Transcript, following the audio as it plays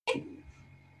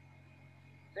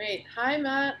Great. Hi,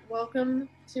 Matt. Welcome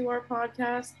to our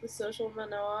podcast, The Social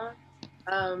Mānoa.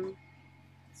 Um,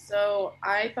 so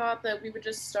I thought that we would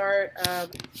just start.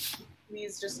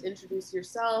 Please just introduce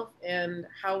yourself and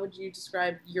how would you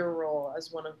describe your role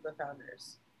as one of the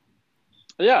founders?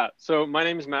 Yeah, so my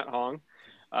name is Matt Hong.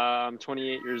 I'm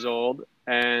 28 years old,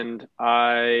 and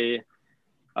I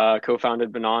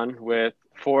co-founded Banan with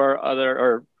four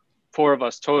of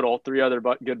us total, three other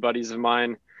good buddies of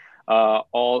mine,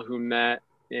 all who met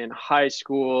in high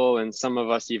school, and some of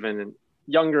us even in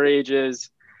younger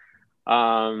ages.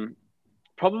 Um,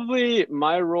 Probably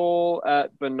my role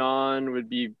at Banan would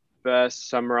be best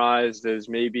summarized as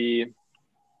maybe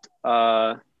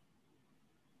uh,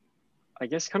 I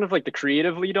guess kind of like the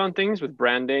creative lead on things with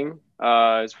branding,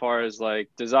 as far as like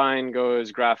design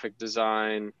goes, graphic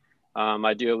design.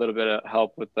 I do a little bit of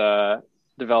help with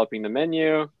developing the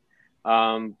menu,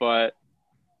 but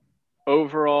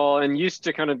overall, and used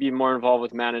to kind of be more involved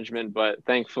with management, but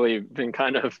thankfully been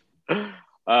kind of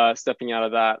stepping out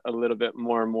of that a little bit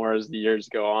more and more as the years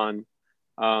go on.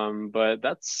 But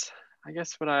that's, I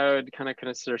guess, what I would kind of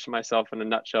consider myself in a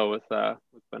nutshell with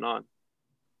Banan.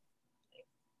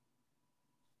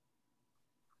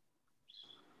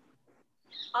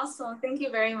 Awesome. Thank you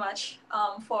very much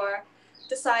for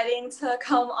deciding to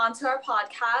come onto our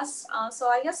podcast. So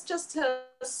I guess just to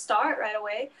start right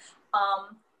away,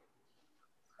 um,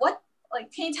 what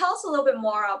can you tell us a little bit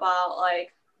more about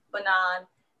Banan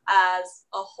as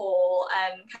a whole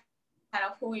and kind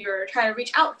of who you're trying to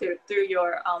reach out through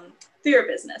your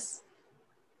business?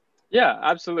 Yeah,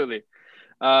 absolutely.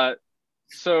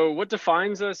 So what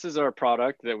defines us is our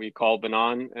product that we call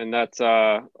Banan, and that's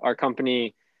our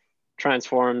company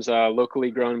transforms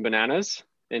locally grown bananas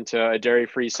into a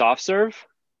dairy-free soft serve.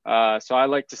 So I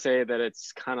like to say that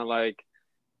it's kind of like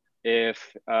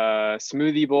if a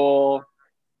smoothie bowl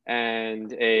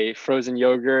and a frozen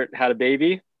yogurt had a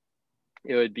baby,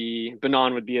 it would be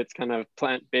Banan would be its kind of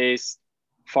plant-based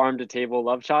farm to table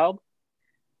love child.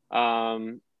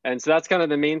 And so that's kind of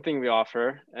the main thing we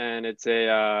offer, and it's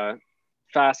a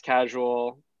fast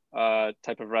casual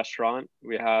type of restaurant.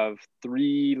 We have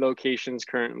 3 locations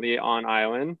currently on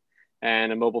island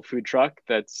and a mobile food truck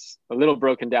that's a little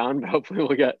broken down, but hopefully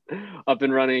we'll get up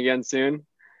and running again soon.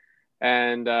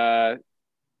 And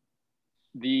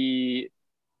the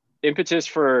impetus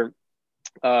for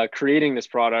creating this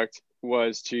product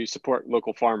was to support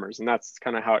local farmers, and that's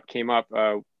kind of how it came up.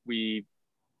 We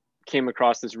came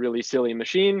across this really silly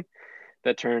machine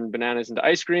that turned bananas into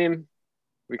ice cream.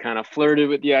 We kind of flirted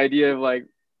with the idea of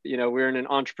we're in an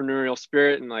entrepreneurial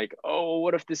spirit and like, oh,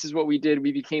 what if this is what we did?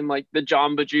 We became like the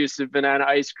Jamba Juice of banana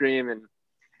ice cream, and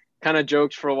kind of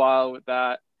joked for a while with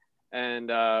that. And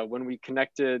when we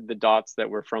connected the dots that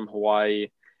we're from Hawaii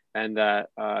and that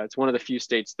it's one of the few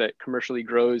states that commercially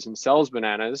grows and sells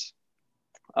bananas,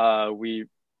 we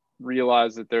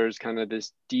realized that there's kind of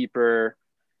this deeper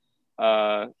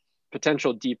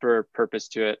potential deeper purpose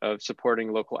to it of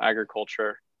supporting local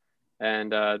agriculture.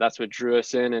 And that's what drew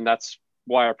us in, and that's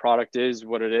why our product is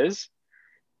what it is.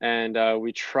 And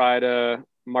we try to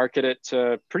market it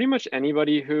to pretty much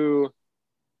anybody who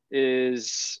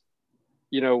is,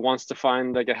 wants to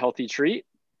find like a healthy treat,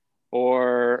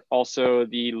 or also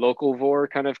the localvore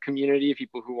kind of community,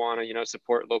 people who want to,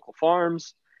 support local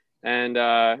farms. And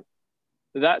that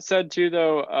said too,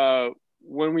 though,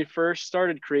 when we first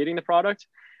started creating the product,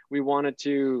 we wanted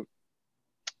to,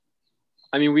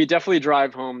 we definitely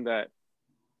drive home that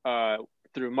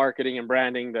through marketing and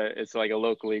branding that it's like a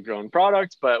locally grown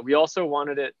product, but we also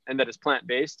wanted it, and that it's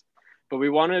plant-based, but we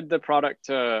wanted the product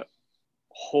to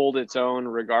hold its own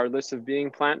regardless of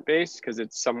being plant-based, because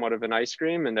it's somewhat of an ice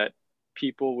cream, and that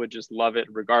people would just love it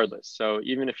regardless. So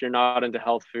even if you're not into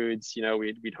health foods,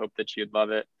 we'd hope that you'd love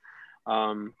it.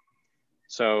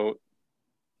 So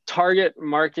target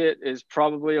market is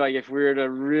probably, like, if we were to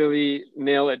really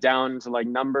nail it down to like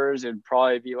numbers, it'd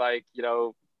probably be like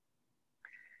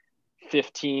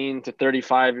 15 to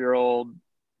 35 year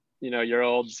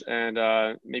olds,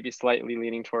 and maybe slightly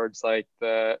leaning towards like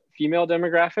the female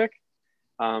demographic,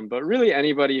 but really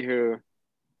anybody who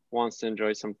wants to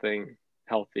enjoy something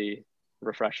healthy,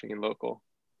 refreshing, and local.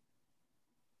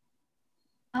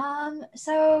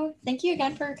 So thank you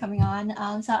again for coming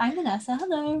on. So I'm Vanessa.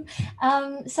 Hello.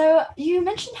 So you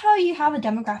mentioned how you have a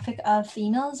demographic of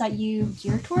females that you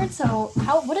gear towards. So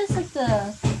what is like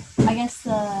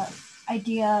the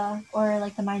idea or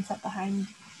like the mindset behind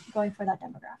going for that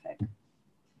demographic?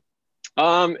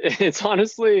 It's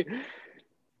honestly,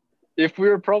 if we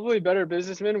were probably better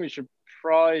businessmen, we should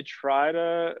probably try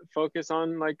to focus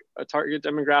on like a target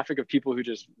demographic of people who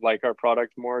just like our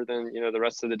product more than the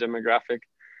rest of the demographic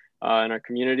in our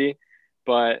community.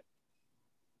 But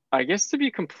I guess, to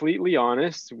be completely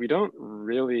honest, we don't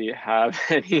really have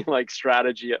any like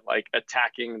strategy at like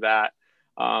attacking that.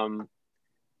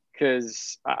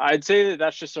 Because I'd say that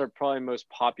that's just our probably most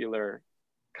popular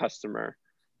customer,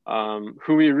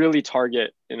 who we really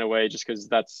target in a way, just because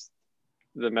that's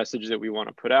the message that we want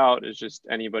to put out, is just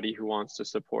anybody who wants to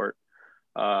support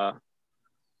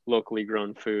locally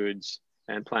grown foods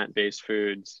and plant-based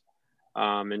foods,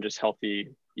 and just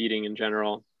healthy eating in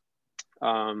general.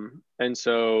 And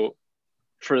so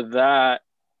for that,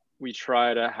 we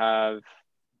try to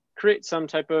create some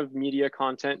type of media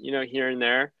content, here and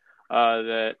there,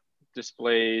 that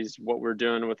displays what we're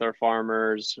doing with our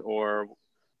farmers, or,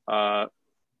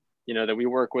 that we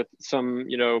work with some,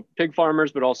 pig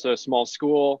farmers, but also a small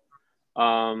school,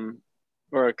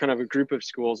 or kind of a group of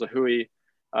schools, a hui,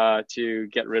 to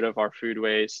get rid of our food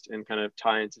waste and kind of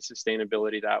tie into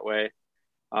sustainability that way.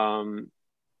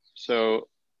 So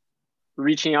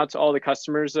reaching out to all the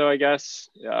customers, though, I guess,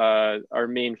 our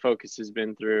main focus has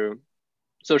been through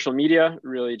social media,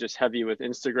 really just heavy with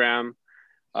Instagram.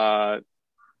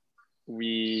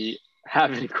 We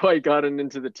haven't quite gotten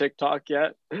into the TikTok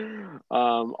yet,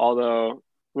 although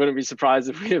wouldn't be surprised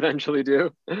if we eventually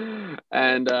do.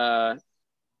 And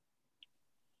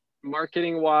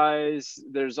marketing wise,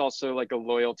 there's also like a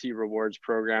loyalty rewards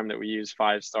program that we use,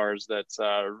 5 stars, that's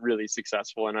really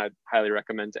successful, and I'd highly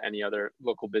recommend to any other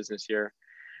local business here.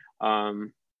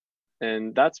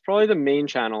 And that's probably the main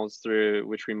channels through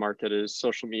which we market, is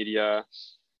social media,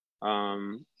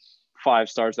 5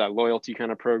 stars, that loyalty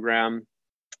kind of program,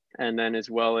 and then as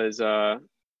well as now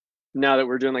that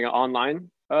we're doing like an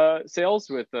online sales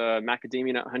with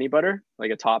macadamia nut honey butter,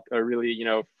 like a really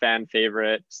fan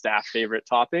favorite, staff favorite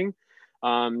topping.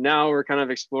 Now we're kind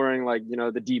of exploring like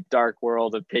the deep dark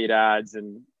world of paid ads,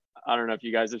 and I don't know if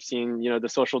you guys have seen The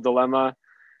Social Dilemma,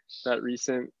 that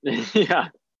recent yeah.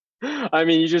 I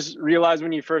mean, you just realize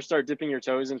when you first start dipping your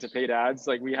toes into paid ads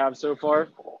like we have so far,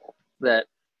 that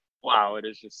wow, it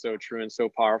is just so true and so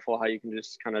powerful how you can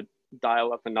just kind of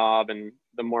dial up a knob, and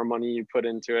the more money you put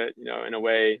into it, in a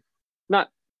way, not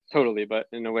totally, but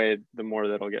in a way, the more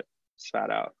that'll get spat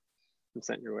out and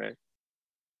sent your way.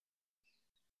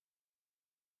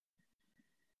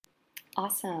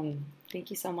 Awesome.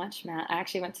 Thank you so much, Matt. I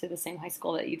actually went to the same high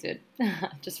school that you did,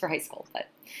 just for high school. But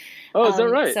oh, is that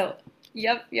right? So,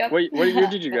 yep. What year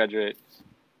did you graduate?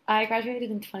 I graduated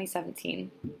in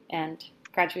 2017, and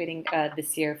graduating this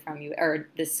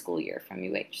school year from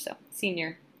UH. So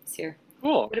senior this year.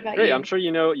 Cool. What about Great. you? I'm sure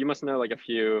you must know like a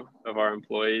few of our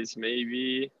employees,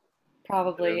 maybe.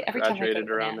 Probably. Every time I go to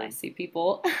Banan, I see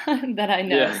people that I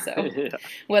know. Yeah. So Yeah.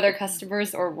 whether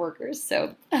customers or workers.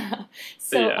 So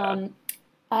Yeah.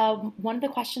 One of the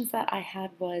questions that I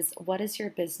had was, what is your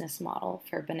business model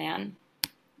for Banan?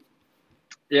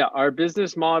 Yeah, our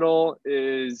business model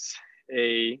is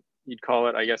you'd call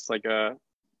it, I guess, like a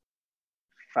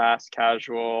fast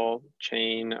casual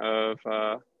chain of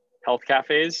health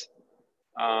cafes,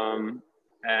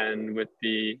 and with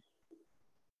the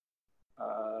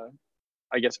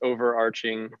I guess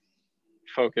overarching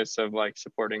focus of like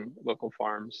supporting local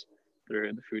farms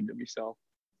through the food that we sell.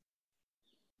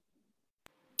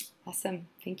 Awesome.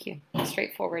 Thank you.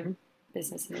 Straightforward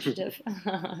business initiative.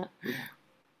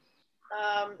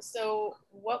 So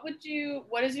what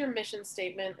is your mission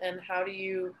statement, and how do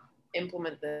you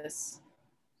implement this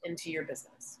into your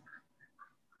business?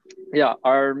 Yeah,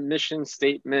 our mission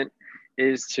statement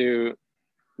is to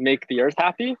make the earth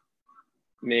happy,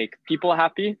 make people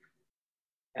happy,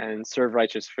 and serve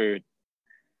righteous food.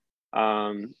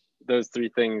 Those 3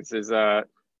 things is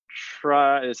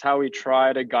how we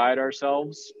try to guide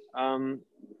ourselves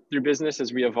through business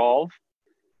as we evolve.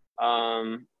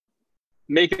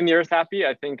 Making the earth happy,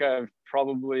 I think I've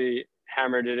probably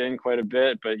hammered it in quite a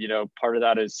bit, but part of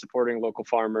that is supporting local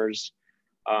farmers,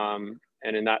 and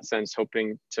in that sense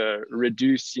hoping to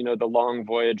reduce the long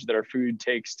voyage that our food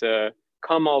takes to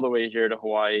come all the way here to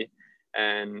Hawaii,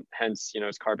 and hence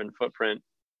its carbon footprint.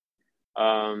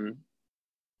 On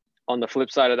the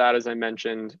flip side of that, as I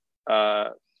mentioned,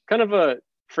 kind of a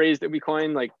phrase that we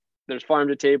coined, like there's farm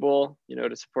to table,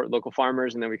 to support local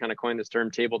farmers, and then we kind of coined this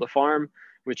term table to farm,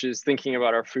 which is thinking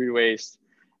about our food waste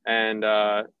and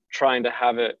trying to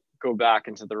have it go back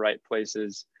into the right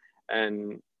places.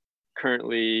 And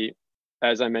currently,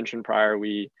 as I mentioned prior,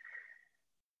 we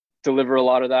deliver a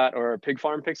lot of that, or a pig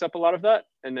farm picks up a lot of that,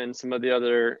 and then some of the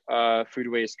other food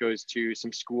waste goes to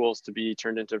some schools to be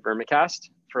turned into vermicast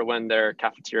for when their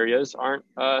cafeterias aren't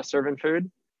serving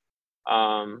food,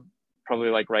 probably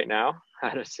like right now,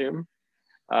 I'd assume.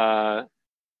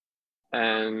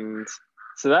 And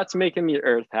so that's making the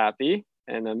earth happy.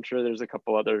 And I'm sure there's a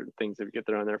couple other things that we get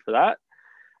thrown there for that.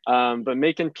 But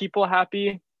making people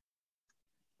happy,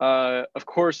 of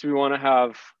course, we want to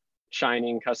have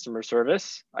shining customer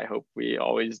service. I hope we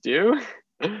always do,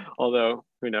 although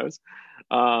who knows.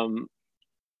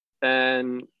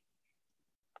 And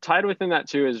tied within that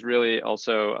too is really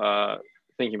also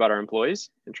thinking about our employees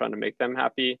and trying to make them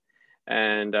happy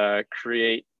and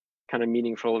create kind of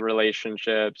meaningful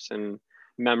relationships and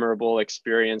memorable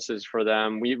experiences for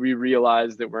them. We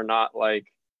realize that we're not like,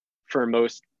 for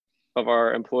most of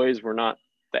our employees, we're not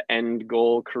the end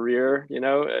goal career, you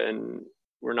know, and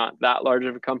we're not that large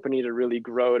of a company to really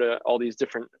grow to all these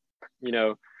different, you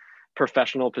know,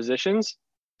 professional positions.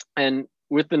 And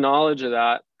with the knowledge of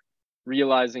that,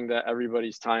 realizing that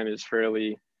everybody's time is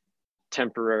fairly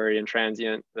temporary and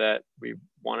transient, that we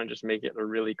want to just make it a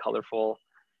really colorful,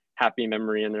 happy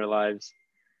memory in their lives,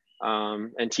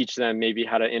 and teach them maybe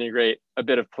how to integrate a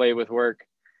bit of play with work,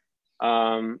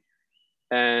 and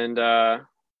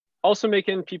also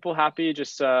making people happy.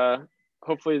 Just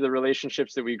hopefully the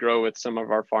relationships that we grow with some of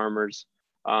our farmers,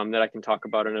 that I can talk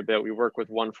about in a bit. We work with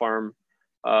one farm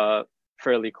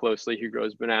fairly closely who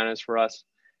grows bananas for us,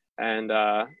 and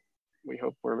we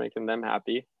hope we're making them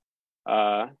happy.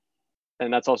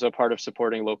 And that's also part of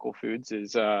supporting local foods,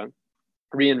 is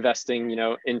reinvesting, you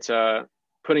know, into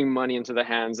putting money into the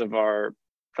hands of our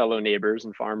fellow neighbors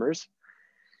and farmers,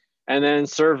 and then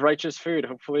serve righteous food.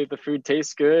 Hopefully the food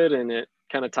tastes good and it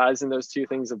kind of ties in those two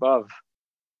things above.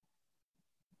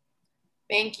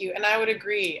 Thank you. And I would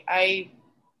agree.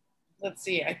 Let's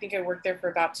see, I think I worked there for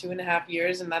about 2.5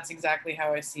 years, and that's exactly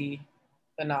how I see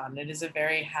Banan. It is a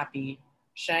very happy,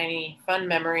 shiny, fun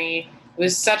memory. It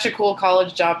was such a cool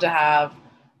college job to have,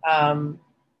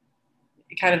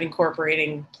 kind of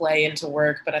incorporating play into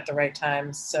work, but at the right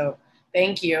times. So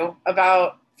thank you.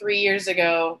 About 3 years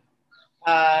ago,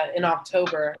 in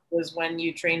October, was when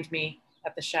you trained me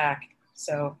at the shack.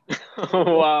 So.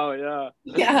 Oh, wow. Yeah.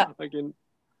 Yeah. I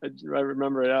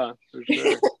remember. Yeah, for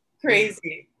sure.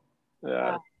 Crazy.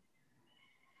 Yeah. Wow.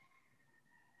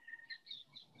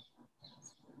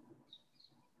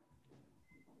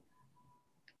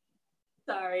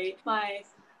 Sorry,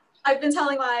 I've been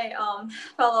telling my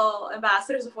fellow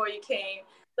ambassadors before you came,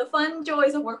 the fun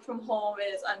joys of work from home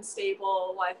is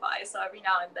unstable Wi-Fi. So every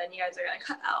now and then you guys are gonna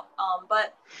cut out.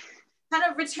 But kind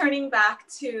of returning back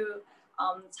to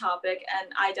the topic,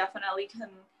 and I definitely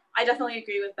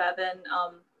agree with Bevan.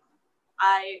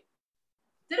 I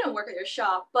didn't work at your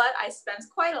shop, but I spent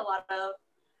quite a lot of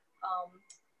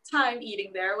time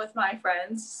eating there with my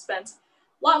friends. Spent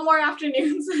a lot more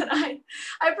afternoons than I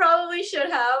probably should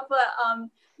have, but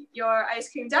your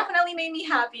ice cream definitely made me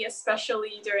happy,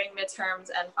 especially during midterms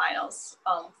and finals,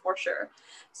 for sure.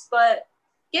 But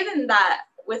given that,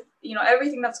 with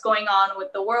everything that's going on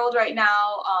with the world right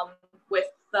now, with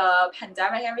the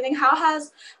pandemic and everything, how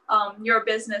has your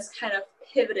business kind of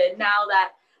pivoted now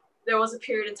that there was a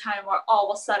period of time where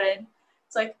all of a sudden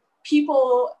it's like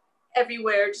people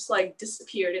everywhere just like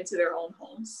disappeared into their own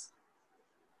homes?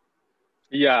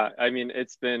 Yeah, I mean,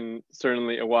 it's been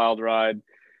certainly a wild ride.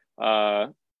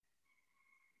 Probably,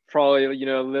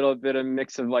 a little bit of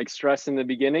mix of like stress in the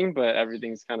beginning, but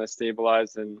everything's kind of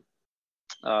stabilized. And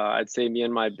I'd say me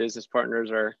and my business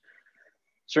partners are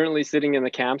certainly sitting in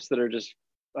the camps that are just,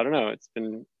 I don't know, it's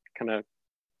been kind of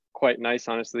quite nice,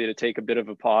 honestly, to take a bit of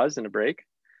a pause and a break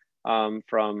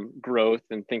from growth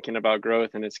and thinking about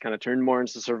growth. And it's kind of turned more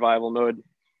into survival mode.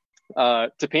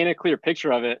 To paint a clear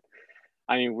picture of it,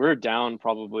 I mean, we're down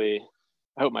probably,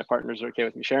 I hope my partners are okay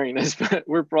with me sharing this, but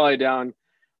we're probably down,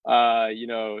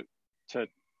 to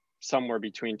somewhere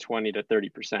between 20 to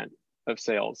 30% of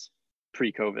sales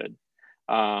pre-COVID.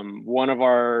 One of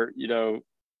our,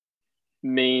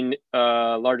 main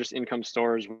largest income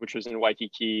stores, which was in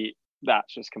Waikiki,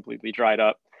 that's just completely dried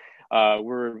up.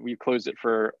 We've closed it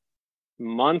for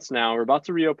months now. We're about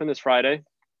to reopen this Friday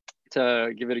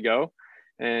to give it a go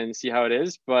and see how it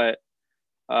is. But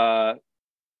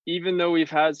even though we've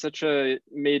had such a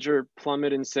major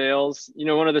plummet in sales,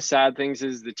 one of the sad things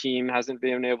is the team hasn't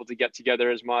been able to get together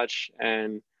as much.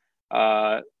 And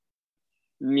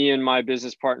me and my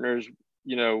business partners,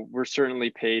 we're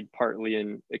certainly paid partly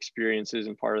in experiences,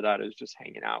 and part of that is just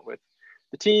hanging out with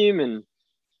the team.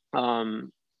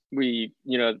 And we,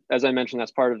 as I mentioned,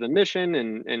 that's part of the mission.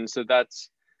 And so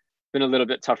that's been a little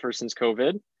bit tougher since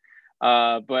COVID.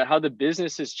 But how the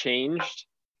business has changed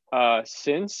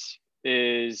since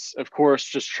is, of course,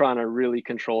 just trying to really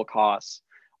control costs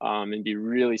and be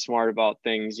really smart about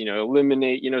things,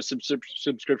 eliminate,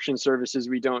 subscription services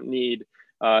we don't need,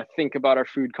 think about our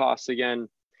food costs again.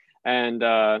 And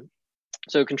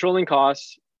so controlling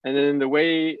costs, And then the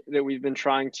way that we've been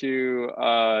trying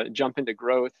to jump into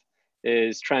growth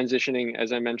is transitioning,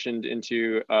 as I mentioned,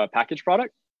 into a packaged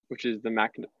product, which is the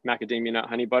macadamia nut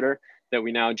honey butter that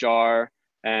we now jar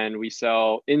and we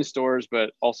sell in stores,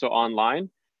 but also online.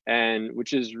 And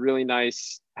which is really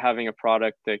nice having a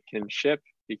product that can ship,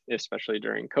 especially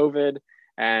during COVID,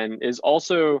 and is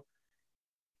also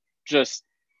just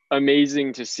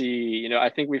amazing to see. You know, I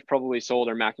think we've probably sold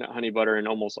our mac nut honey butter in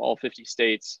almost all 50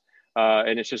 states.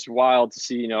 And it's just wild to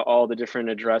see, you know, all the different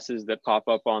addresses that pop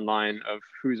up online of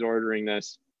who's ordering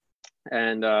this.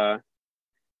 And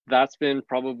that's been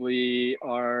probably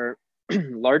our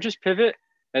largest pivot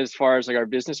as far as like our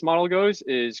business model goes,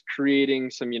 is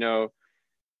creating some, you know,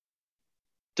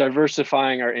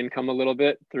 diversifying our income a little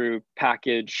bit through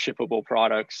packaged shippable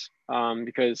products.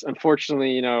 Because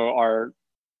unfortunately, you know, our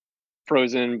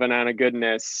frozen banana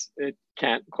goodness, it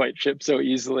can't quite ship so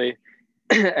easily.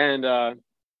 And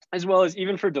as well as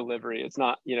even for delivery, it's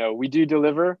not, you know, we do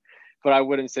deliver, but I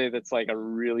wouldn't say that's like a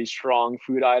really strong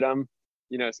food item.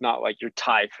 You know, it's not like your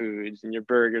Thai foods and your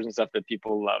burgers and stuff that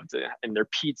people love to, and their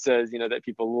pizzas, you know, that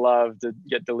people love to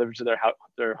get delivered to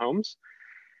their homes.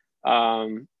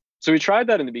 So we tried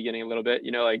that in the beginning a little bit,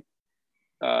 you know, like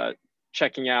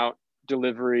checking out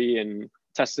delivery and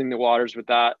testing the waters with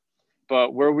that.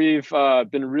 But where we've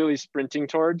been really sprinting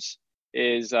towards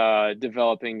is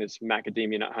developing this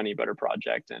macadamia nut honey butter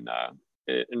project. And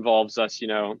it involves us, you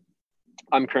know,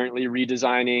 I'm currently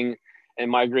redesigning and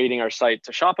migrating our site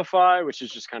to Shopify, which is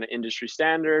just kind of industry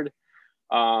standard.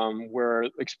 We're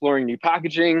exploring new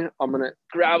packaging. I'm gonna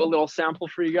grab a little sample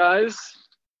for you guys,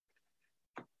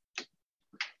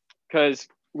 because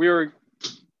we were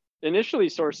initially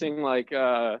sourcing like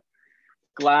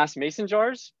glass mason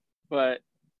jars, but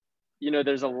you know,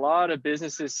 there's a lot of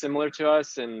businesses similar to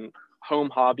us and home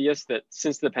hobbyists that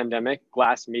since the pandemic,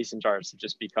 glass mason jars have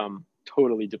just become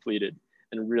totally depleted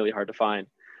and really hard to find.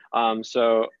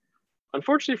 So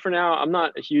unfortunately for now, I'm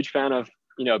not a huge fan of,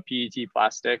 you know, PET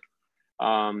plastic.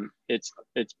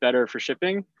 It's better for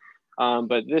shipping.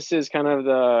 But this is kind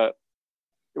of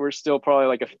we're still probably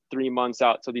like 3 months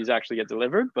out till these actually get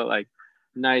delivered, but like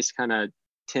nice kind of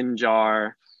tin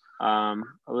jar, a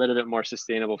little bit more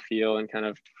sustainable feel and kind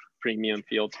of premium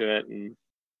feel to it. And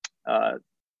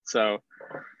so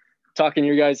talking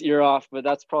your guys' ear off, but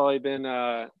that's probably been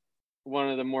one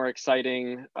of the more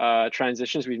exciting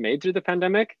transitions we've made through the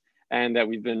pandemic, and that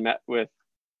we've been met with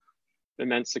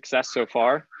immense success so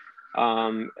far.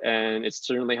 And it's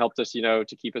certainly helped us, you know,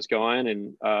 to keep us going,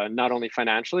 and not only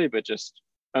financially, but just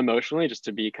emotionally, just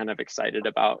to be kind of excited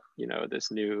about, you know,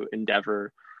 this new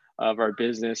endeavor of our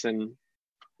business. And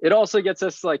it also gets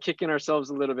us like kicking ourselves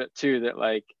a little bit too, that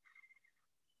like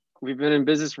we've been in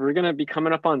business, we're going to be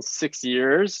coming up on 6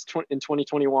 years in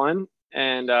 2021.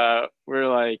 And we're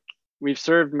like, we've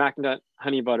served mac nut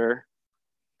honey butter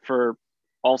for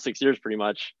all 6 years pretty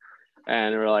much.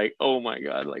 And we're like, oh my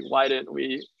God, like, why didn't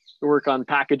we work on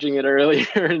packaging it earlier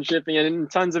and shipping it? And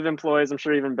tons of employees, I'm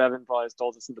sure even Bevan probably has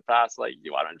told us in the past, like,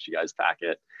 why don't you guys pack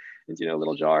it into, you know,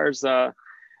 little jars?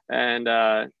 And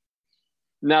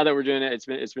now that we're doing it,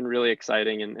 it's been really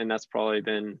exciting. And that's probably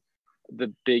been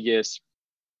the biggest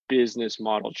business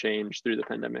model change through the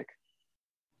pandemic.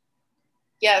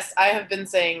 Yes, I have been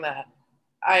saying that.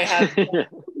 I have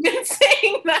been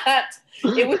saying that.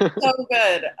 It was so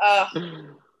good.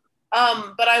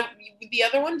 But the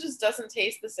other one just doesn't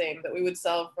taste the same that we would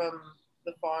sell from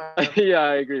the farm. Yeah,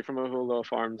 I agree. From Oholo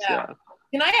Farms. Yeah.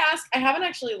 Can I ask? I haven't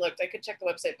actually looked. I could check the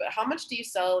website, but how much do you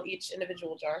sell each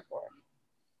individual jar for?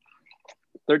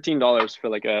 $13 for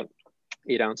like a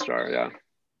 8-ounce jar. Yeah.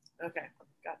 Okay,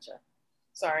 gotcha.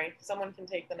 Sorry, someone can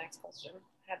take the next question.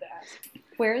 I had to ask.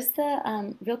 Where's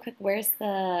the real quick? Where's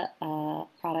the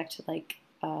product like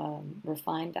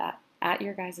refined at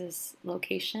your guys'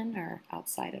 location or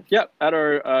outside of? Yep, at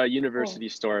our university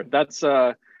store. That's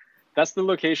the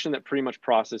location that pretty much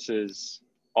processes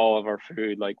all of our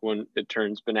food. Like when it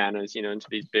turns bananas, you know, into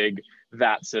these big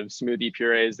vats of smoothie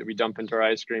purees that we dump into our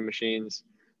ice cream machines.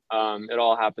 It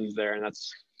all happens there, and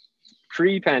that's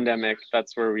pre-pandemic.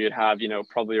 That's where we would have, you know,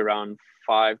 probably around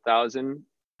 5,000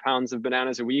 pounds of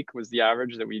bananas a week was the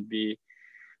average that we'd be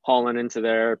hauling into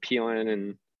there, peeling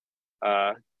and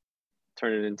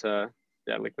turn it into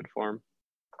liquid form.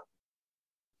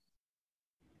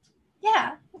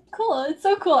 Yeah, cool. It's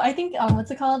so cool. I think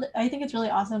what's it called? I think it's really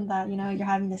awesome that, you know, you're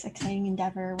having this exciting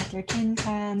endeavor with your tin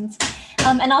cans.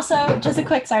 And also, just a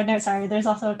quick side note, sorry, there's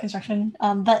also construction.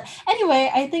 But anyway,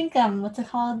 I think what's it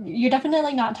called? You're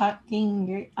definitely not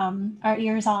talking our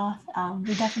ears off.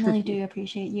 We definitely do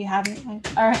appreciate you having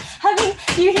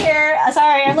you here.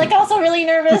 Sorry, I'm like also really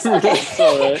nervous.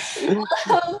 Okay.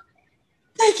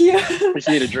 Thank you. We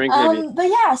should need a drink, maybe. But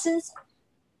yeah,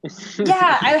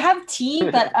 yeah, I have tea,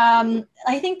 but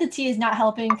I think the tea is not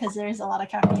helping because there's a lot of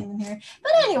caffeine in here.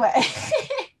 But anyway,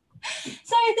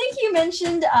 so I think you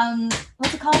mentioned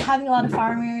what's it called, having a lot of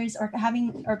farmers or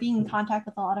being in contact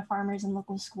with a lot of farmers in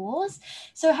local schools.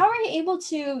 So how are you able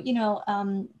to,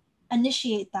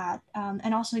 initiate that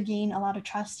and also gain a lot of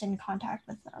trust and contact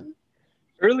with them?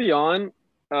 Early on,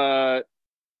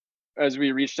 as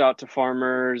we reached out to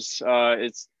farmers,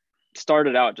 it's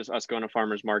started out just us going to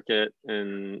farmers market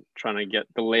and trying to get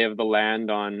the lay of the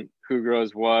land on who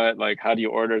grows what, like how do you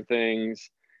order things.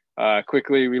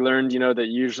 Quickly we learned, that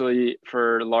usually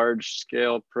for large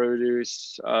scale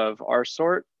produce of our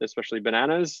sort, especially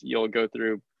bananas, you'll go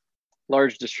through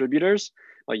large distributors.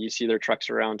 Like you see their trucks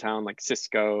around town, like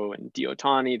Cisco and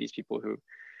Diotani, these people who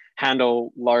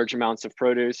handle large amounts of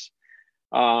produce.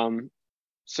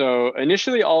 So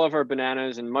initially all of our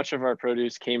bananas and much of our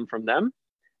produce came from them.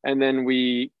 And then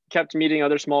we kept meeting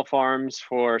other small farms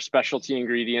for specialty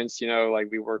ingredients. Like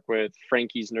we work with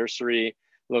Frankie's Nursery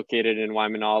located in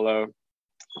Waimanalo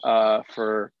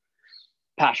for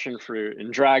passion fruit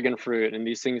and dragon fruit and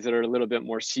these things that are a little bit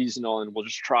more seasonal, and we'll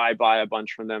just buy a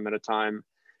bunch from them at a time.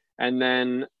 And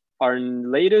then our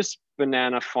latest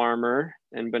banana farmer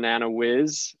and banana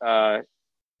whiz,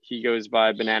 he goes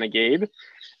by Banana Gabe.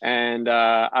 And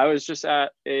I was just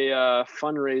at a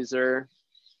fundraiser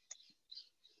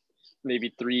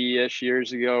maybe 3-ish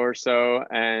years ago or so,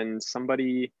 and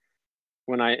somebody,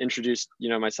 when I introduced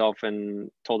myself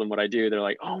and told them what I do, they're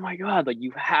like, oh my god, like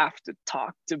you have to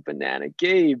talk to Banana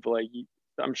Gabe, like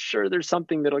I'm sure there's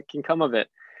something that can come of it.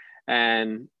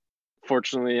 And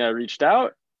fortunately I reached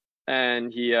out,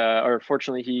 and he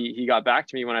got back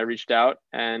to me when I reached out,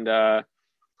 and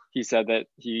he said that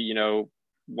he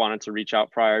wanted to reach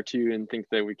out prior to and think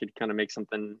that we could kind of make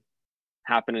something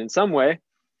happen in some way.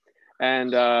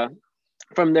 And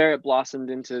from there, it blossomed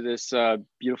into this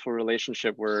beautiful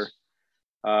relationship where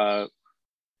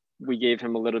we gave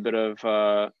him a little bit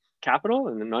of capital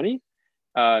and the money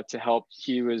to help.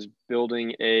 He was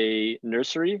building a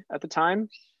nursery at the time,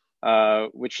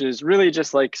 which is really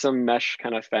just like some mesh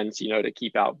kind of fence, to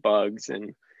keep out bugs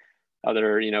and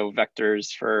other,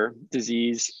 vectors for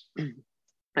disease.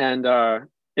 And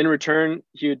in return,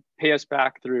 he would pay us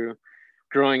back through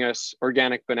growing us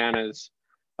organic bananas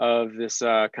of this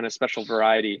kind of special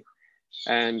variety.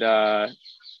 And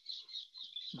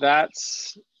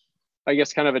that's, I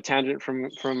guess, kind of a tangent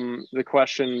from the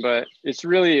question, but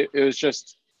it was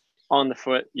just on the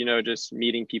foot, just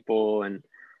meeting people and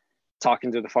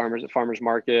talking to the farmers at farmers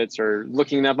markets or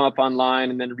looking them up online,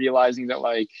 and then realizing that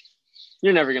like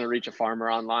you're never going to reach a farmer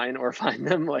online or find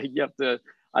them. Like you have to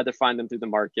either find them through the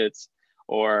markets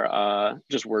or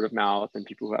just word of mouth and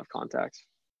people who have contacts.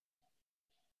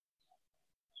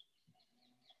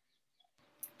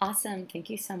 Awesome.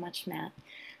 Thank you so much, Matt.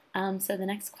 So the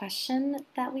next question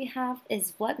that we have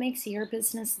is, what makes your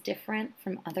business different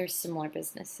from other similar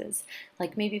businesses,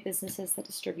 like maybe businesses that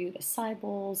distribute acai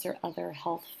bowls or other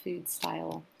health food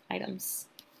style items?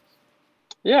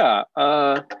 Yeah.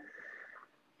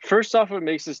 First off, what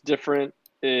makes us different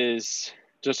is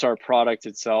just our product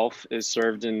itself is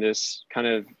served in this kind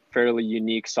of fairly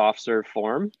unique soft serve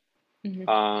form.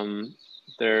 Mm-hmm.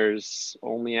 There's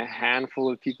only a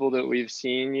handful of people that we've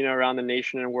seen, around the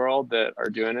nation and world that are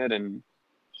doing it, and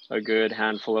a good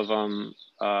handful of them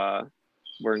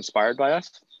were inspired by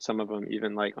us. Some of them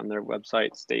even like on their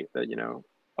website state that,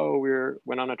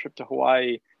 went on a trip to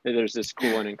Hawaii. There's this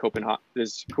cool one in Copenhagen,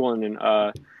 this cool one in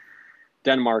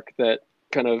Denmark that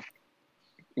kind of,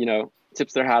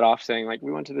 tips their hat off saying like,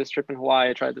 we went to this trip in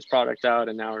Hawaii, tried this product out,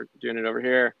 and now we're doing it over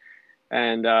here.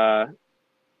 And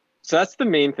so that's the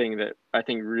main thing that I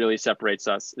think really separates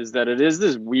us, is that it is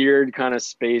this weird kind of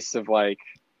space of like,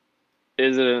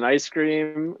 is it an ice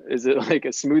cream? Is it like a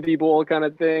smoothie bowl kind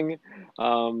of thing?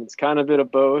 It's kind of a bit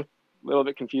of both, a little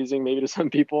bit confusing maybe to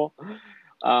some people.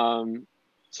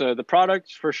 So the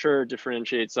product for sure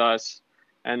differentiates us.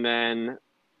 And then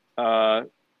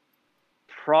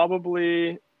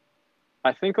probably,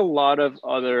 I think a lot of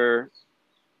other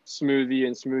smoothie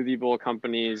and smoothie bowl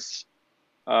companies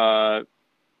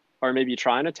are maybe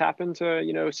trying to tap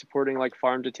into, supporting like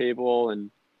farm to table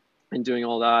and doing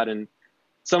all that. And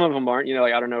some of them aren't,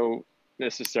 like, I don't know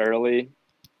necessarily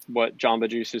what Jamba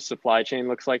Juice's supply chain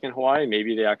looks like in Hawaii.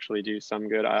 Maybe they actually do some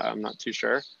good. I'm not too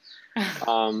sure.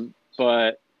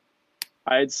 But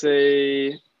I'd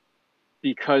say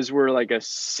because we're like a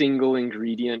single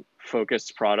ingredient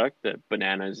focused product, that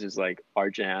bananas is like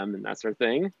our jam and that's our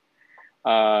thing.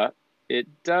 It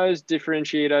does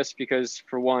differentiate us because,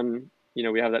 for one,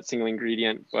 we have that single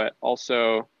ingredient, but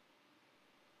also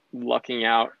lucking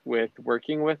out with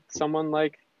working with someone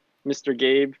like Mr.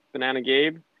 Gabe, Banana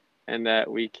Gabe, and that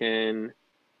we can,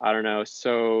 I don't know,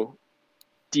 so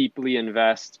deeply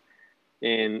invest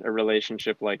in a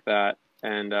relationship like that,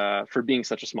 and for being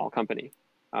such a small company.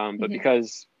 But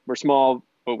because we're small,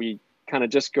 but we kind of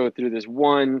just go through this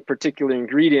one particular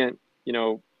ingredient, you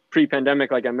know,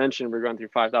 pre-pandemic, like I mentioned, we're going through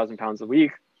 5,000 pounds a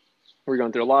week. We're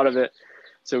going through a lot of it.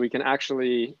 So we can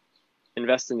actually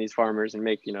invest in these farmers and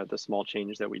make, you know, the small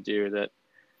change that we do, that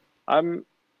I'm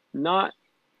not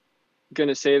going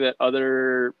to say that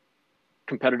other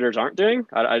competitors aren't doing.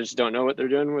 I just don't know what they're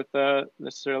doing with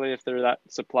necessarily, if they're that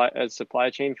supply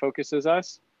chain focuses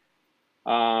us.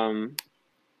 And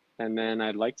then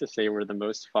I'd like to say we're the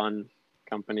most fun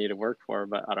company to work for,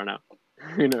 but I don't know.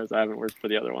 Who knows? I haven't worked for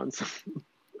the other ones.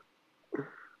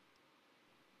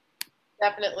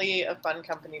 Definitely a fun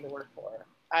company to work for,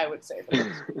 I would say.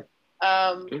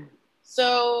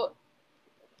 So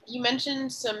you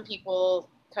mentioned some people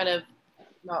kind of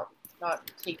not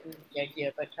taking the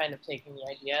idea, but kind of taking the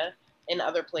idea in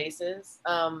other places,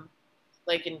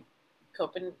 like in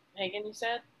Copenhagen, you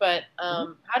said. But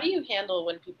how do you handle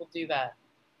when people do that?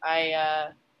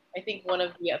 I think one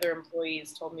of the other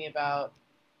employees told me about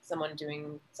someone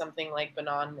doing something like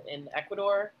Banan in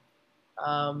Ecuador,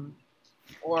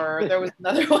 or there was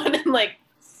another one in like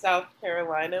South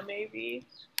Carolina, maybe.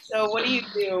 So what do you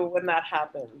do when that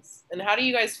happens, and how do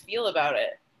you guys feel about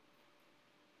it?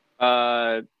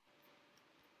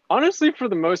 Honestly, for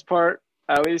the most part,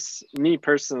 at least me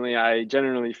personally, I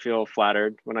generally feel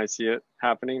flattered when I see it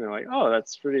happening. They're like, oh,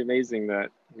 that's pretty amazing that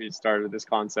we started this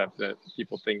concept that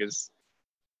people think is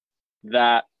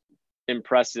that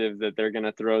impressive, that they're going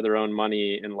to throw their own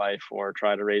money in life or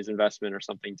try to raise investment or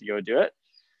something to go do it.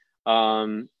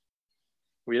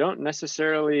 We don't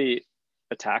necessarily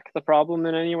attack the problem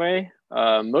in any way.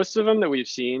 Most of them that we've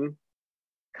seen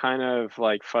kind of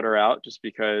like futter out, just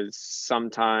because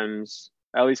sometimes,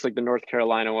 at least like the North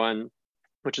Carolina one,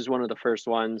 which is one of the first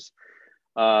ones,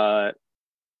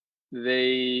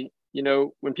 they, you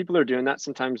know, when people are doing that,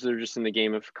 sometimes they're just in the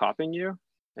game of copying you,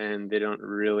 and they don't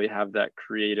really have that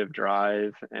creative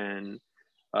drive and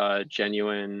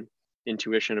genuine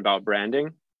intuition about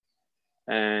branding.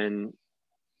 And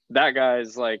that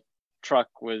guy's like truck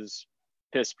was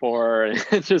piss poor, and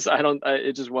it just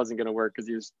wasn't going to work, because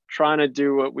he was trying to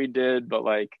do what we did, but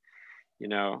like, you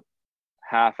know,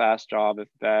 half-ass job at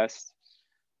best.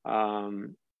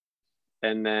 And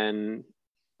then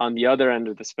on the other end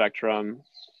of the spectrum,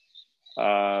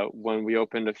 when we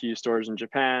opened a few stores in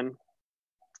Japan,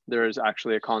 there is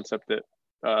actually a concept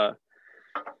that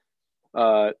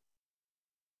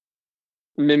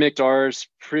mimicked ours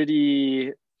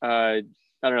pretty, I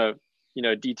don't know, you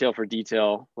know, detail for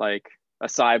detail, like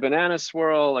acai banana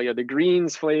swirl, like the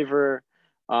greens flavor,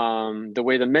 the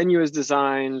way the menu is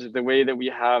designed, the way that we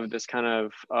have this kind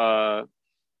of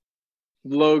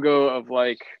logo of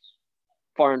like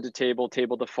farm to table,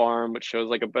 table to farm, which shows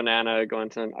like a banana going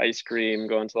to an ice cream,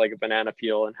 going to like a banana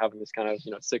peel, and having this kind of,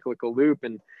 you know, cyclical loop,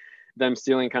 and them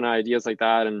stealing kind of ideas like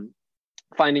that, and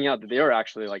finding out that they were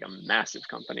actually like a massive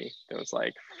company. There was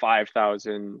like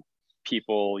 5,000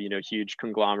 people, you know, huge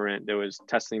conglomerate that was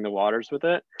testing the waters with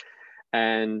it.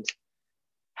 And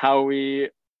how we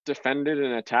defended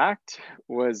and attacked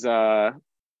was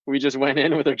we just went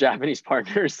in with our Japanese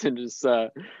partners and just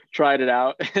tried it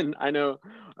out. And I know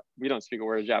we don't speak a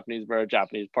word of Japanese, but our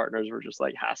Japanese partners were just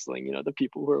like hassling, you know, the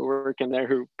people who were working there,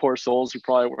 who poor souls, who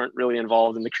probably weren't really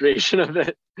involved in the creation of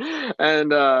it.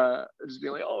 And just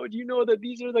being like, oh, do you know that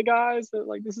these are the guys that,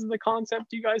 like, this is the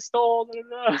concept you guys stole?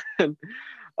 And,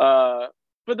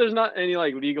 but there's not any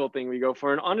like legal thing we go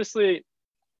for. And honestly,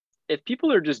 if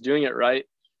people are just doing it right,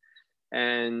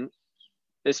 and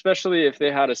especially if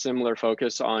they had a similar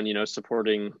focus on, you know,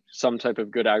 supporting some type of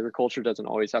good agriculture, doesn't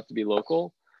always have to be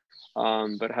local,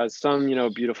 but has some, you know,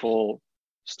 beautiful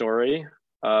story,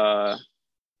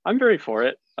 I'm very for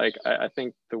it. Like, I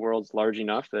think the world's large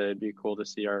enough that it'd be cool to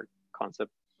see our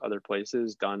concept other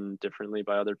places done differently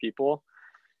by other people.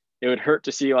 It would hurt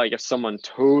to see like if someone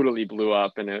totally blew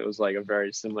up and it was like a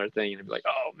very similar thing, and it'd be like,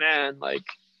 oh man, like,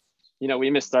 you know,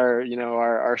 we missed our, you know,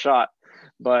 our shot.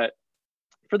 But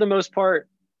for the most part,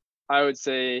 I would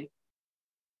say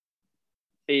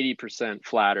 80%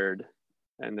 flattered,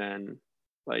 and then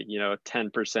like, you know,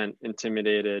 10%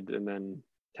 intimidated, and then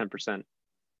 10%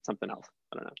 something else.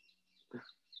 I don't know.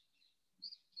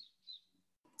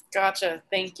 Gotcha.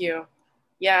 Thank you.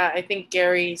 Yeah, I think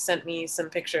Gary sent me some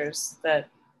pictures that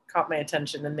caught my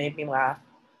attention and made me laugh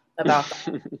about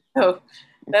that. So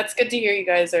that's good to hear you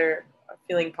guys are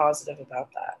feeling positive about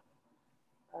that.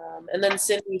 And then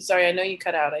Cindy, sorry, I know you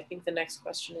cut out. I think the next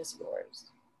question is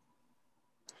yours.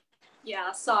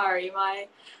 Yeah, sorry, I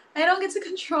don't get to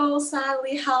control,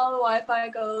 sadly, how the Wi-Fi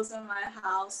goes in my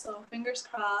house. So fingers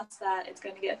crossed that it's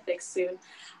gonna get fixed soon.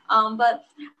 But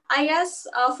I guess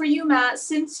for you, Matt,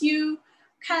 since you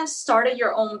kind of started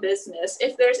your own business,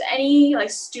 if there's any like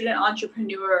student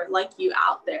entrepreneur like you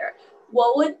out there,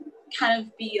 what would kind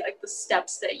of be like the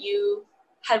steps that you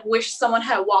had wished someone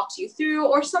had walked you through,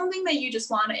 or something that you just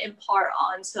want to impart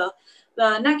on to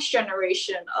the next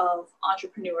generation of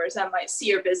entrepreneurs that might see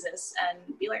your business and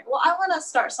be like, well, I want to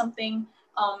start something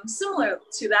similar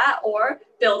to that or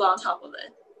build on top of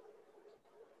it?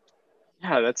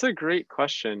 Yeah, that's a great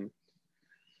question.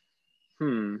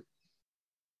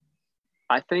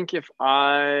 I think if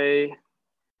I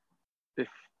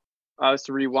was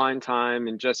to rewind time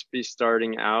and just be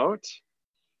starting out,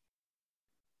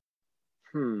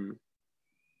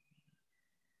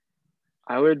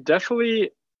 I would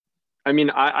definitely, I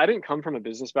didn't come from a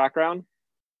business background.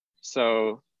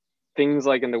 So things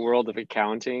like in the world of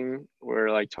accounting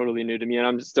were like totally new to me. And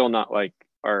I'm still not like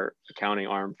our accounting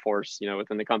arm force,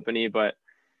 within the company, but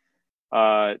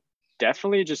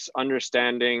definitely just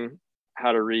understanding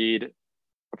how to read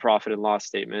a profit and loss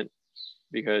statement,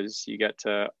 because you get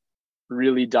to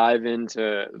really dive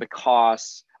into the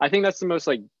costs. I think that's the most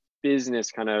like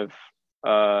business kind of,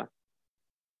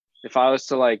 if I was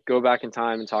to like go back in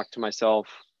time and talk to myself,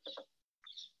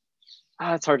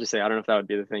 it's hard to say. I don't know if that would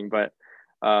be the thing, but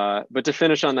to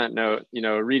finish on that note,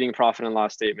 reading profit and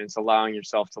loss statements, allowing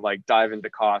yourself to like dive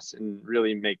into costs and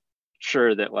really make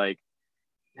sure that like,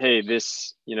 hey,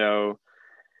 this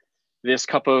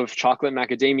cup of chocolate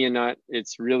macadamia nut,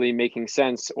 it's really making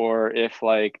sense. Or if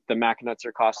like the mac nuts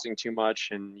are costing too much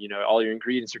and, all your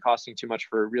ingredients are costing too much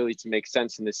for really to make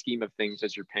sense in the scheme of things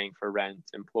as you're paying for rent,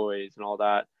 employees and all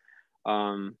that.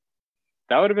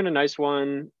 That would have been a nice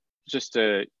one just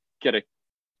to get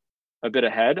a bit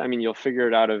ahead. I mean, you'll figure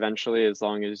it out eventually as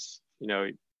long as,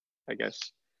 I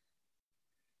guess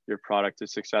your product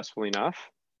is successful enough.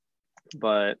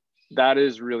 But that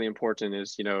is really important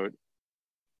is,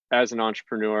 as an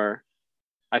entrepreneur,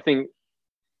 I think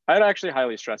I'd actually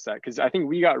highly stress that, because I think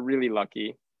we got really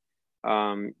lucky.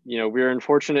 We're in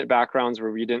fortunate backgrounds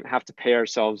where we didn't have to pay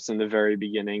ourselves in the very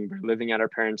beginning. We're living at our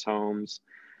parents' homes.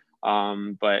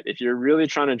 But if you're really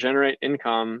trying to generate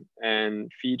income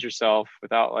and feed yourself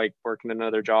without like working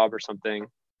another job or something,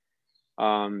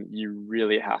 you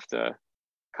really have to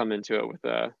come into it with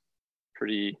a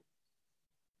pretty,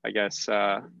 I guess,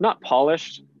 not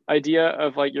polished idea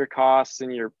of like your costs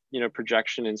and your,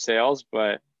 projection in sales,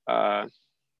 but I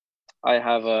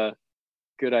have a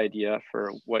good idea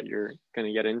for what you're going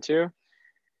to get into.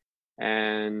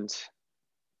 And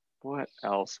what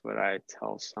else would I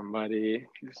tell somebody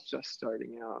who's just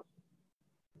starting out?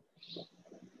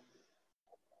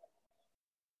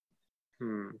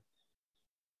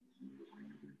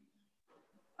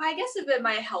 I guess if it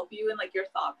might help you in like your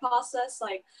thought process,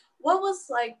 like what was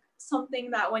like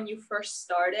something that when you first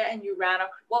started and you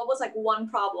what was like one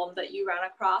problem that you ran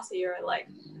across that you're like,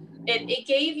 it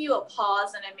gave you a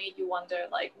pause and it made you wonder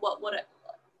like, what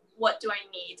do I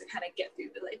need to kind of get through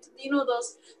the, like,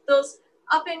 those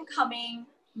up and coming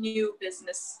new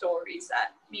business stories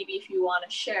that maybe if you want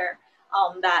to share,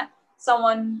 that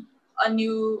a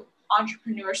new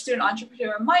student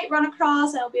entrepreneur might run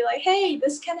across, and it'll be like, hey,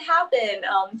 this can happen.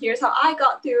 Here's how I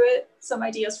got through it. Some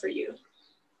ideas for you.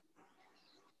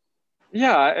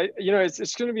 Yeah,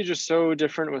 it's going to be just so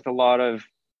different with a lot of,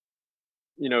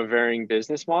 varying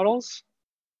business models.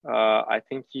 I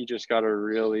think you just got to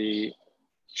really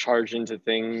charge into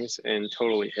things and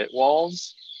totally hit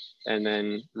walls and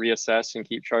then reassess and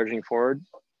keep charging forward.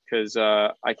 Because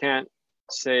I can't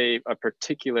say a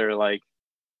particular like,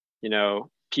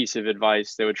 piece of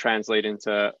advice that would translate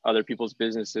into other people's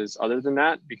businesses other than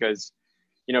that. Because,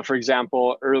 for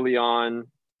example, early on,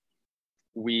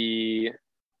 we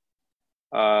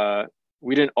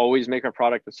didn't always make our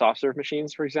product with soft serve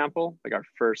machines, for example. Like our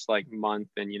first like month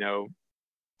and,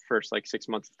 first like 6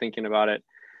 months of thinking about it,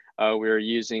 we were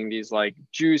using these like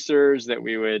juicers that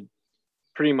we would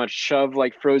pretty much shove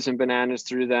like frozen bananas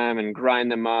through them and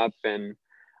grind them up. And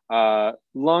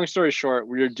long story short,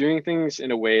 we were doing things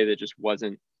in a way that just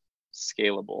wasn't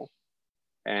scalable.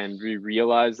 And we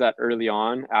realized that early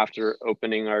on after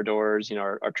opening our doors,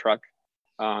 our truck,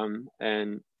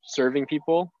 and serving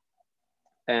people.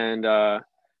 And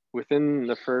within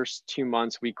the first 2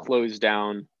 months, we closed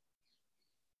down,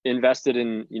 invested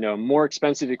in, more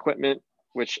expensive equipment,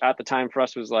 which at the time for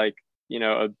us was like,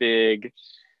 a big,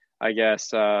 I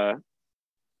guess,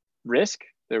 risk.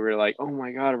 They were like, oh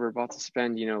my God, we're about to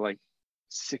spend, like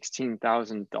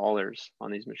 $16,000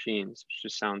 on these machines, which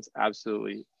just sounds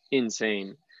absolutely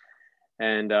insane.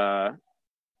 And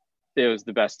it was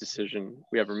the best decision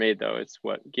we ever made, though. It's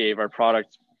what gave our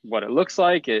product what it looks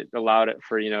like. It allowed it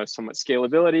for, somewhat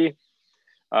scalability.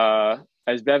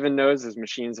 As Bevan knows, his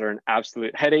machines are an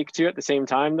absolute headache too at the same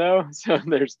time, though. So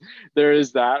there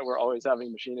is that. We're always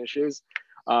having machine issues.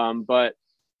 But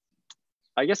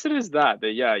I guess it is that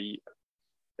yeah,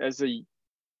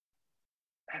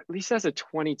 at least as a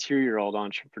 22-year-old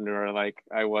entrepreneur, like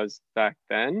I was back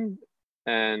then,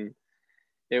 and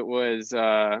it was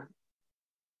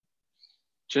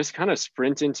just kind of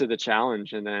sprint into the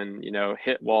challenge and then,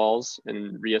 hit walls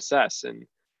and reassess. And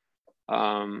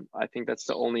I think that's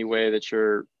the only way that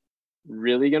you're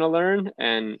really going to learn.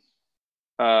 And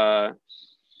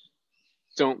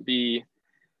don't be,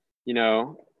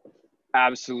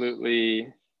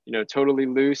 absolutely, totally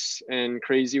loose and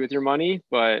crazy with your money.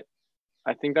 But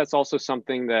I think that's also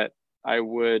something that I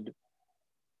would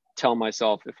tell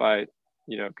myself if I,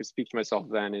 could speak to myself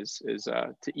then is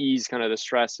to ease kind of the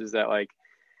stress, is that like,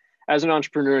 as an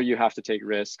entrepreneur, you have to take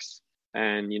risks.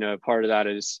 And, part of that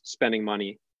is spending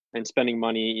money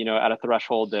at a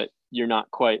threshold that you're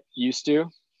not quite used to.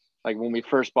 Like when we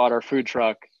first bought our food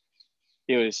truck,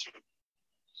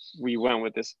 we went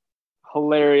with this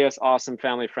hilarious, awesome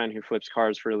family friend who flips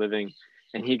cars for a living.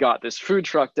 And he got this food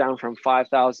truck down from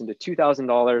 $5,000 to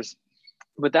 $2,000.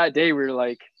 But that day we were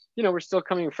like, we're still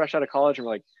coming fresh out of college. And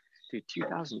we're like, dude,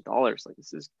 $2,000, like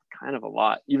this is kind of a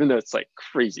lot, even though it's like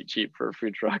crazy cheap for a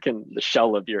food truck and the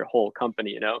shell of your whole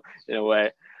company, in a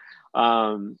way.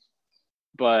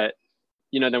 But,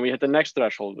 then we hit the next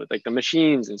threshold with like the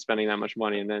machines and spending that much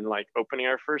money, and then like opening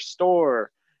our first store.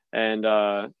 And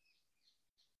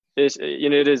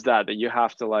it is that you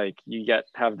have to like,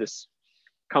 have this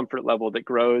comfort level that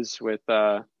grows with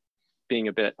being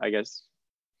a bit, I guess,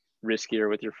 riskier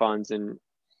with your funds. And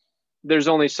there's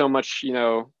only so much,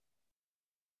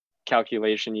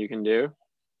 calculation you can do.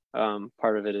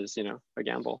 Part of it is, a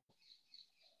gamble.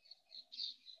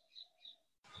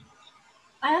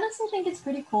 I honestly think it's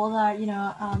pretty cool that,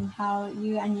 how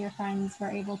you and your friends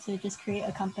were able to just create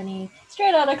a company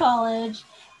straight out of college.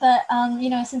 But,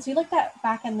 since we looked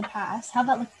back in the past, how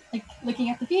about looking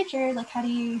at the future? Like, how do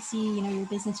you see, your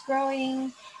business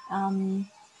growing?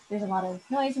 There's a lot of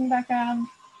noise in the background.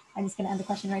 I'm just going to end the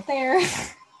question right there.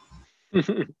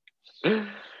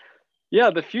 Yeah,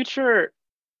 the future,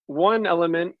 one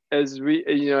element, as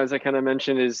I kind of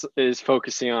mentioned, is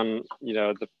focusing on,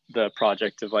 the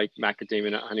project of like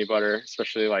macadamia nut honey butter,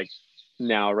 especially like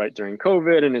now right during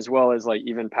COVID, and as well as like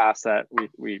even past that,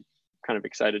 we kind of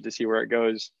excited to see where it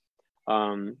goes.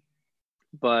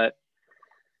 But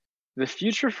the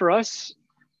future for us,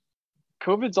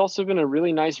 COVID's also been a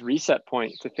really nice reset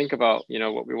point to think about,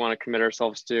 what we want to commit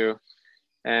ourselves to.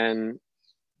 And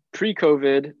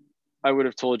pre-COVID, I would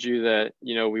have told you that,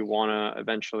 we want to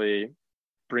eventually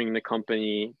bring the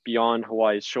company beyond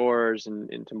Hawaii's shores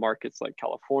and into markets like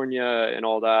California and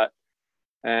all that.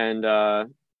 And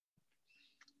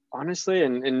honestly,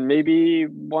 and maybe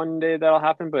one day that'll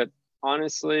happen, but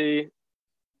honestly,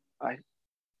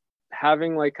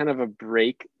 having like kind of a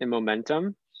break in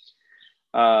momentum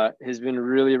has been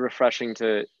really refreshing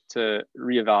to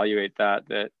reevaluate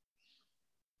that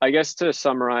I guess, to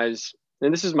summarize,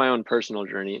 and this is my own personal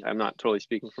journey, I'm not totally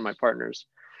speaking for my partners,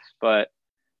 but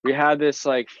we had this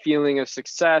like feeling of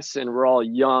success, and we're all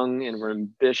young and we're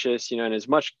ambitious, and as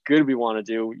much good we want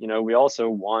to do, we also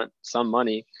want some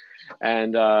money.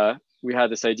 And we had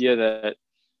this idea that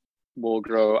we'll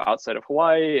grow outside of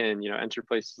Hawaii and, enter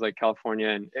places like California.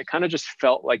 And it kind of just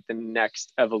felt like the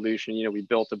next evolution. We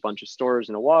built a bunch of stores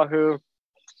in Oahu,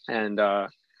 and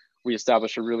we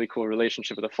established a really cool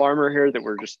relationship with a farmer here that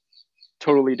we're just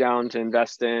totally down to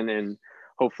invest in. And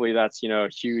hopefully that's, a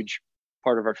huge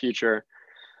part of our future.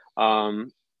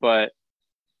 But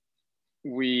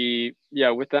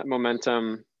with that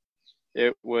momentum,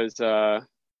 it was kind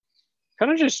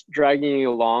of just dragging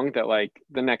along that like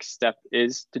the next step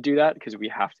is to do that, because we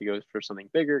have to go for something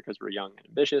bigger because we're young and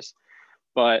ambitious.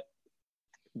 But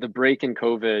the break in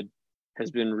COVID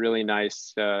has been really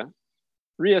nice to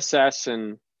reassess.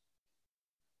 And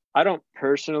I don't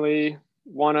personally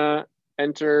want to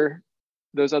enter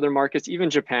those other markets, even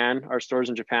Japan, our stores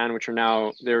in Japan, which are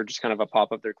now, they're just kind of a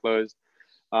pop-up, they're closed,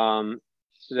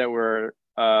 that were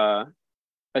a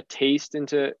taste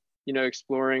into,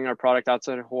 exploring our product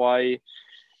outside of Hawaii.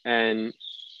 And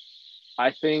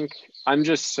I think I'm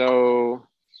just so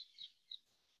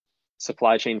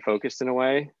supply chain focused in a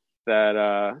way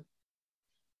that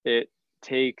it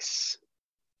takes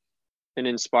an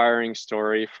inspiring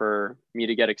story for me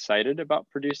to get excited about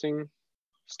producing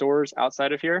stores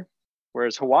outside of here.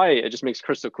 Whereas Hawaii, it just makes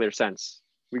crystal clear sense.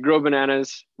 we grow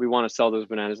bananas, we want to sell those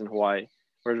bananas in Hawaii.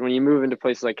 Whereas when you move into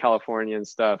places like California and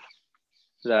stuff,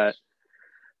 that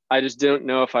I just don't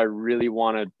know if I really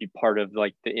want to be part of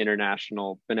like the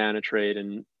international banana trade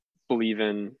and believe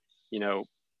in, you know,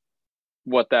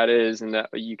 what that is, and that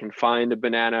you can find a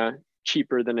banana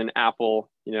cheaper than an apple,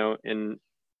 you know, in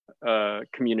a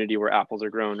community where apples are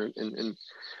grown.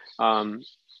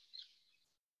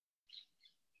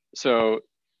 So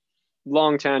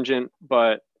long tangent,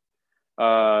 but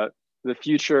the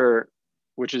future,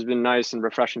 which has been nice and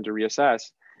refreshing to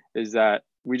reassess, is that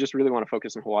we just really want to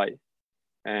focus in Hawaii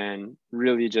and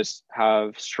really just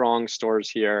have strong stores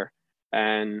here.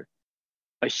 And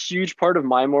a huge part of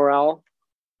my morale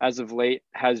as of late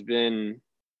has been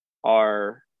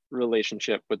our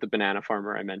relationship with the banana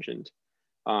farmer I mentioned.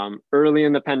 Early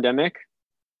in the pandemic,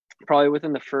 probably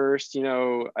within the first, you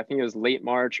know, I think it was late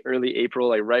March, early April,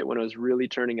 like right when it was really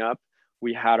turning up,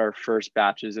 we had our first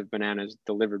batches of bananas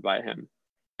delivered by him.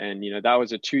 And, you know, that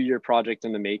was a 2-year project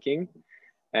in the making.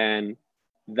 And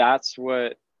that's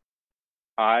what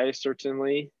I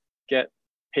certainly get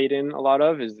paid in a lot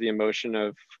of, is the emotion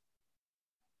of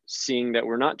seeing that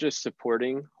we're not just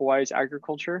supporting Hawaii's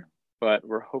agriculture, but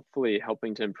we're hopefully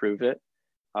helping to improve it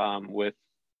with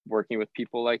working with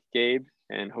people like Gabe.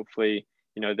 And hopefully,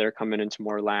 you know, they're coming into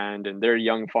more land, and they're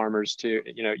young farmers too,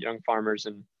 you know, young farmers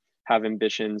and have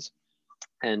ambitions.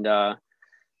 And I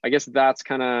guess that's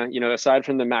kind of, you know, aside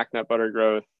from the mac nut butter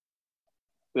growth,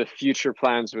 the future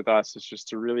plans with us is just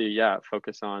to really,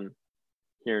 focus on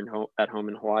here at home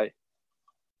in Hawaii.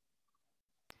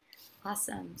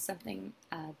 Awesome. Something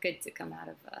good to come out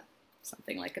of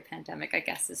something like a pandemic, I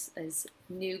guess, is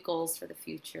new goals for the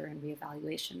future and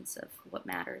reevaluations of what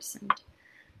matters and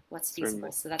what's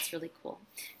feasible. So that's really cool.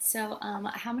 So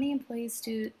how many employees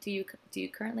do you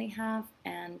currently have,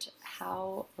 and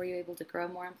how were you able to grow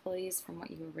more employees from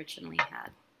what you originally had,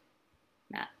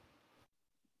 Matt?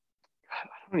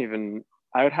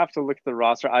 I would have to look at the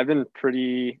roster. I've been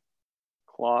pretty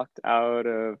clocked out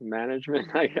of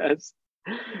management, I guess.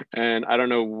 And I don't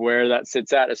know where that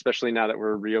sits at, especially now that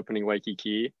we're reopening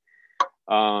Waikiki.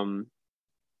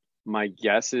 My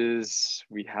guess is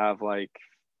we have like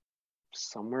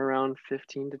somewhere around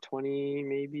 15 to 20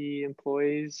 maybe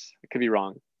employees. I could be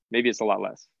wrong. Maybe it's a lot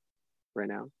less right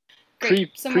now.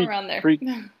 Great. Somewhere around there.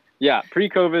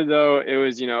 Pre-COVID though, it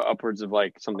was, you know, upwards of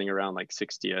like something around like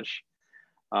 60-ish.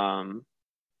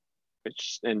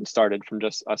 Which started from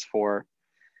just us 4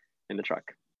 in the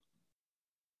truck.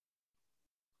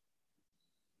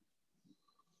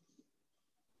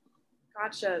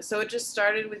 Gotcha. So it just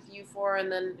started with you 4,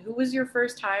 and then who was your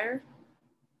first hire?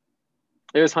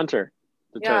 It was Hunter.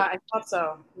 Yeah, I thought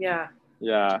so. Yeah.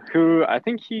 Yeah. When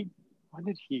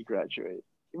did he graduate?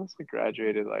 He must have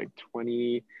graduated like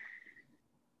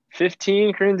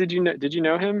 2015. Corinne, did you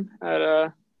know him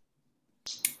at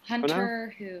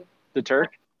Hunter who? The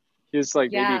Turk? He was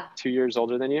like maybe 2 years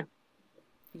older than you.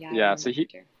 Yeah. So he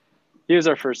was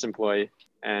our first employee,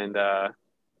 and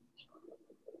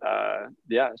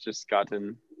it's just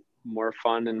gotten more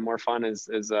fun and more fun as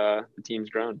the team's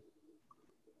grown.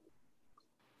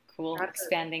 Cool.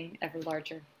 Expanding ever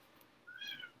larger,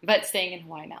 but staying in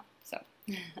Hawaii now. So.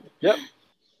 Yep.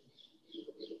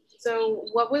 So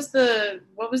what was the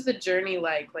journey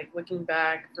like looking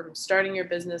back from starting your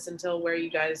business until where you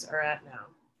guys are at now?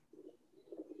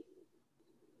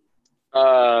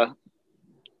 I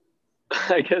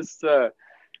guess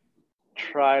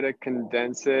try to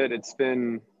condense it. It's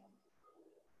been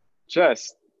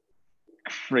just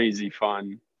crazy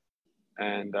fun,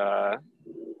 and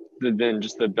been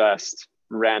just the best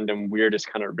random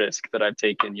weirdest kind of risk that I've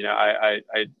taken. You know, I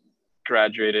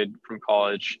graduated from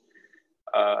college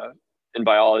in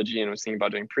biology and was thinking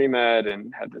about doing pre-med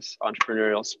and had this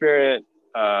entrepreneurial spirit.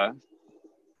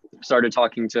 Started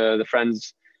talking to the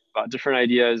friends about different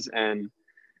ideas, and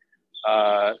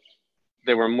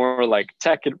they were more like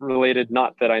tech related.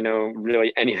 Not that I know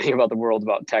really anything about the world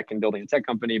about tech and building a tech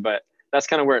company, but that's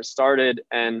kind of where it started.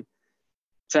 And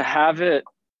to have it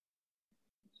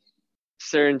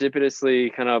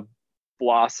serendipitously kind of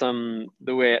blossom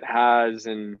the way it has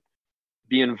and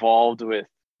be involved with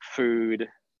food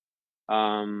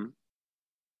has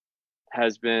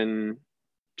been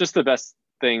just the best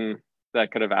thing that I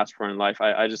could have asked for in life.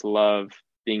 I just love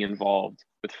being involved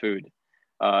with food.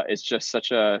 It's just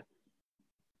such a,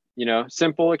 you know,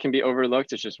 simple. It can be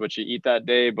overlooked. It's just what you eat that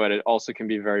day, but it also can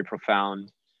be very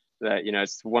profound. That, you know,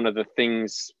 it's one of the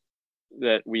things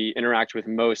that we interact with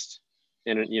most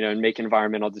and, you know, and make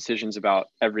environmental decisions about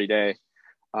every day.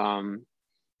 And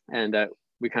that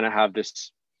we kind of have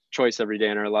this choice every day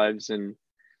in our lives, and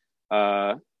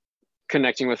kind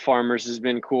connecting with farmers has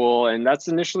been cool. And that's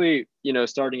initially,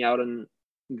 starting out in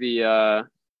the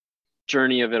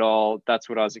journey of it all. That's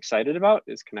what I was excited about,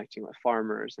 is connecting with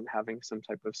farmers and having some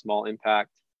type of small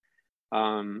impact.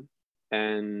 And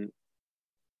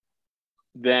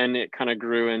then it kind of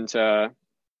grew into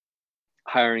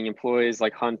hiring employees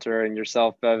like Hunter and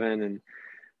yourself, Bevan,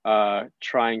 and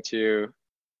trying to,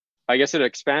 I guess it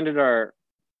expanded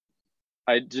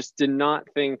I just did not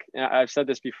think, I've said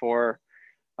this before,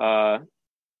 at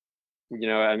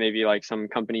maybe like some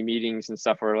company meetings and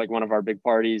stuff, or like one of our big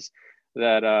parties,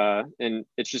 that and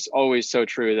it's just always so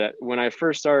true that when I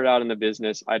first started out in the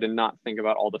business, I did not think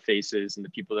about all the faces and the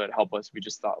people that help us. We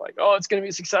just thought like, oh, it's going to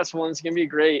be successful and it's going to be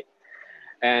great.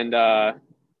 And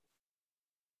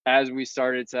as we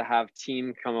started to have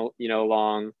team come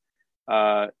along,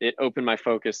 it opened my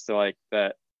focus to like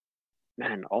that,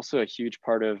 man, also a huge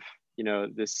part of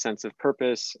this sense of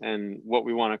purpose and what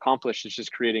we want to accomplish is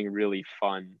just creating really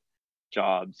fun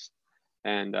jobs.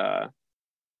 And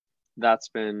that's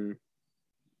been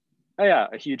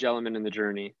a huge element in the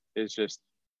journey, is just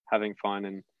having fun,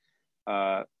 and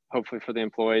hopefully for the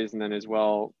employees. And then as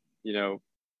well,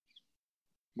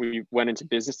 we went into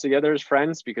business together as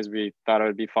friends because we thought it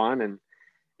would be fun. And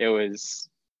it was,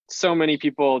 so many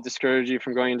people discourage you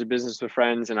from going into business with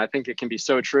friends, and I think it can be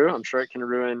so true. I'm sure it can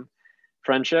ruin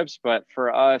friendships, but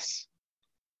for us,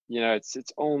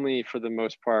 it's only for the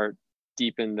most part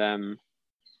deepen them.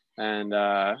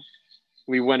 And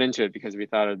we went into it because we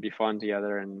thought it'd be fun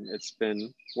together, and it's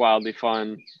been wildly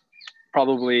fun.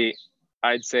 Probably,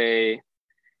 I'd say,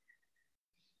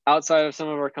 outside of some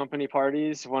of our company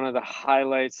parties, one of the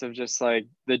highlights of just like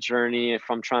the journey, if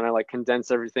I'm trying to like condense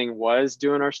everything, was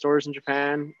doing our stores in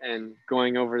Japan and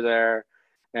going over there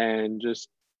and just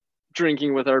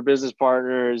drinking with our business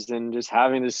partners and just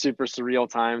having this super surreal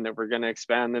time that we're going to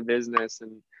expand the business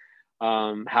and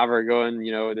have her go in,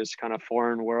 this kind of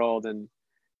foreign world. And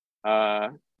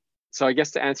so I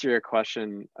guess to answer your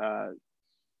question,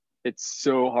 it's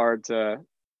so hard to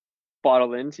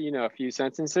bottle into, a few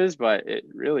sentences, but it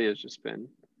really has just been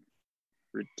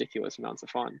ridiculous amounts of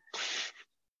fun.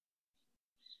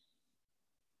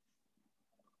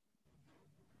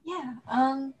 Yeah.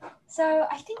 So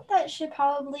I think that should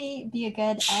probably be a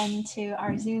good end to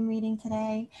our Zoom meeting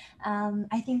today.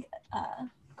 I think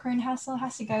Corinne Hassel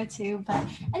has to go too, but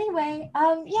anyway,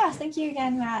 thank you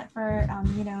again, Matt, for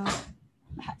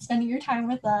spending your time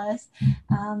with us.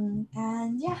 And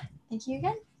thank you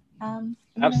again.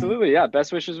 Absolutely, yeah.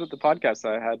 Best wishes with the podcast.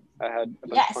 I had a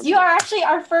bunch of fun you are actually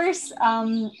our first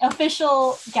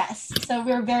official guest, so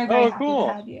we're very happy cool.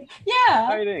 to have you. Yeah.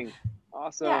 Exciting.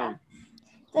 Awesome. Yeah.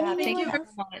 Thank you very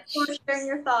much for sharing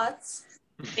your thoughts.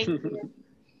 Thank you.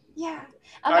 Yeah.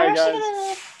 All I'm right, actually guys.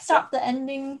 gonna stop the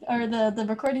ending or the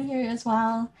recording here as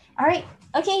well. All right.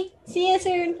 Okay. See you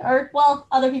soon. Or well,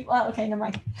 other people. Okay, never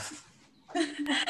mind.